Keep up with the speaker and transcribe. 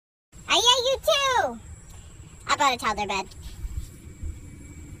too. I bought a toddler bed.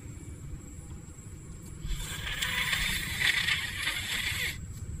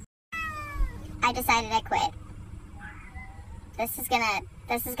 I decided I quit. This is gonna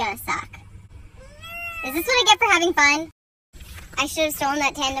suck. Is this what I get for having fun? I should have stolen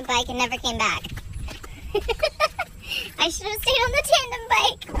that tandem bike and never came back. I should have stayed on the tandem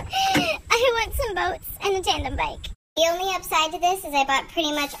bike. I want some boats and a tandem bike. The only upside to this is I bought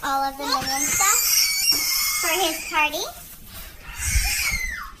pretty much all of the Minion stuff for his party.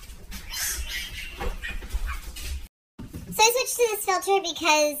 So I switched to this filter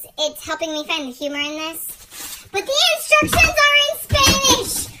because it's helping me find the humor in this. But the instructions are in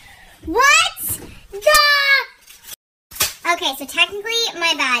Spanish! What the... Okay, so technically,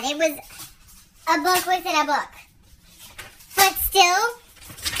 my bad. It was a book within a book. But still...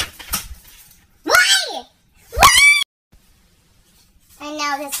 Why? Why? I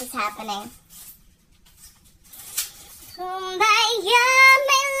know this is happening. Kumbaya,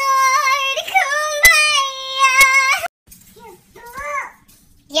 my lord, kumbaya.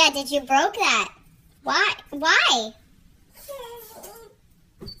 Yeah, did you broke that? Why? Why?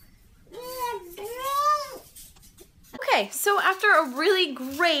 Okay, so after a really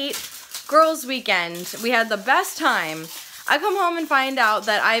great girls' weekend, we had the best time. I come home and find out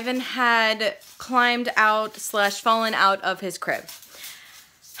that Ivan had climbed out / fallen out of his crib.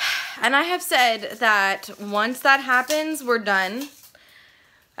 And I have said that once that happens, we're done.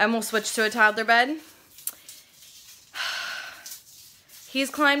 And we'll switch to a toddler bed. He's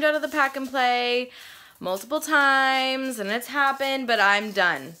climbed out of the pack and play multiple times, and it's happened, but I'm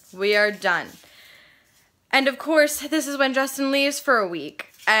done. We are done. And of course, this is when Justin leaves for a week.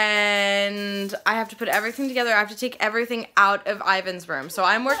 And I have to put everything together. I have to take everything out of Ivan's room. So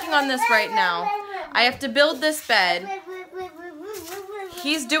I'm working on this right now. I have to build this bed.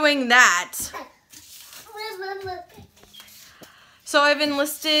 He's doing that. So I've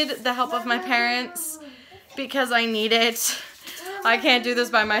enlisted the help of my parents because I need it. I can't do this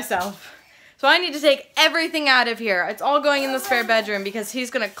by myself. So I need to take everything out of here. It's all going in the spare bedroom because he's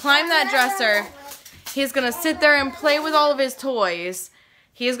going to climb that dresser. He's going to sit there and play with all of his toys.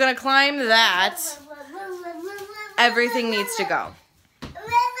 He's going to climb that. Everything needs to go.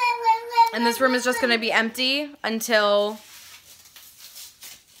 And this room is just going to be empty until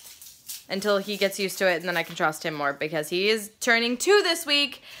he gets used to it, and then I can trust him more because he is turning 2 this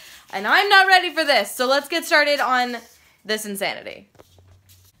week, and I'm not ready for this. So let's get started on this insanity.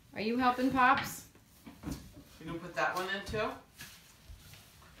 Are you helping, Pops? You gonna put that one in too?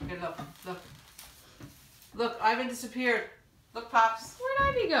 Okay, look, look. Look, Ivan disappeared. Look, Pops.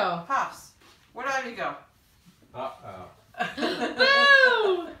 Where'd Ivy go? Pops, where'd Ivy go?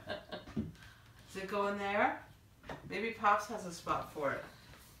 Boo! Does it go in there? Maybe Pops has a spot for it.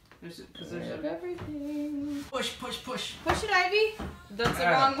 There's everything. Push, push, push. Push it, Ivy. That's the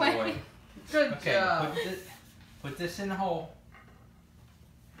wrong way. Good okay, job. Put this in the hole.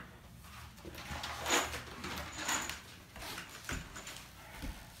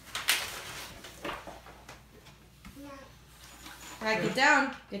 All right, get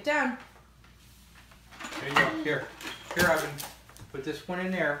down. Get down. There you go. Here, Ivan. Put this one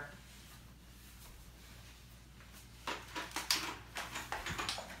in there.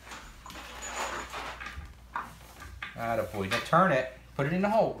 Attaboy. Now turn it. Put it in the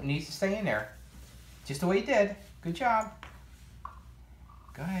hole. It needs to stay in there. Just the way you did. Good job.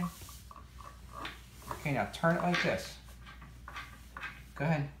 Go ahead. Okay, now turn it like this. Go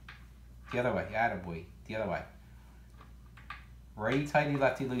ahead. The other way. Attaboy. The other way. Righty tighty,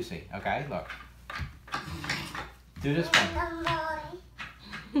 lefty loosey. Okay, look. Do this one.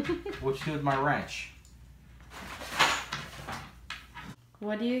 What you do with my wrench?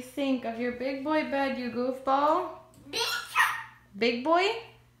 What do you think of your big boy bed, you goofball? Big boy?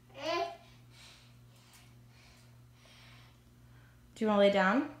 Do you want to lay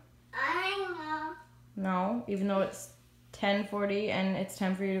down? I know. No, even though it's 10:40 and it's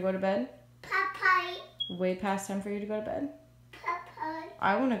time for you to go to bed? Papa. Way past time for you to go to bed? Papa.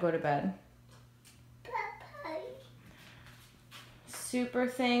 I want to go to bed. Papa. Super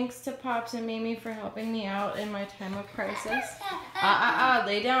thanks to Pops and Mimi for helping me out in my time of crisis.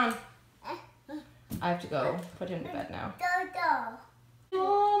 Lay down. I have to go put him to bed now. Let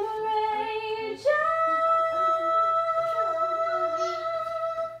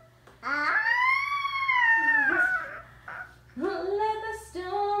the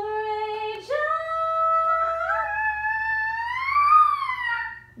storm rage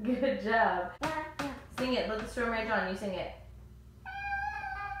on. Good job. Sing it. Let the storm rage on. You sing it.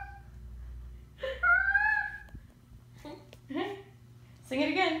 Sing it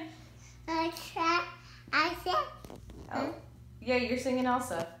again. Oh. Yeah, you're singing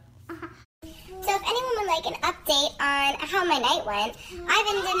Elsa. So if anyone would like an update on how my night went,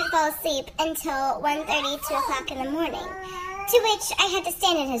 Ivan didn't fall asleep until 1:30, 2 o'clock in the morning, to which I had to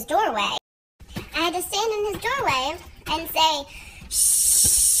stand in his doorway. I had to stand in his doorway and say,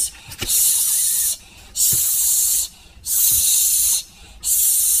 shh, shh, shh, shh,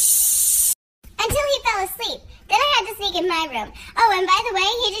 shh, until he fell asleep. Then I had to sneak in my room. Oh, and by the way,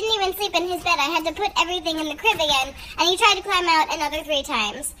 he didn't even sleep in his bed. I had to put everything in the crib again, and he tried to climb out another 3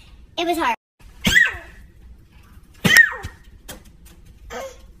 times. It was hard.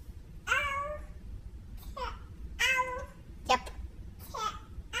 Yep.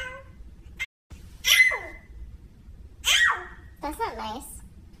 That's not nice.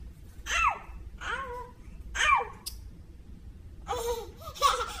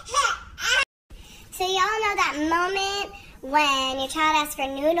 So y'all know that moment when your child asks for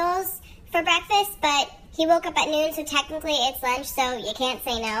noodles for breakfast, but he woke up at noon, so technically it's lunch, so you can't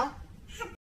say no?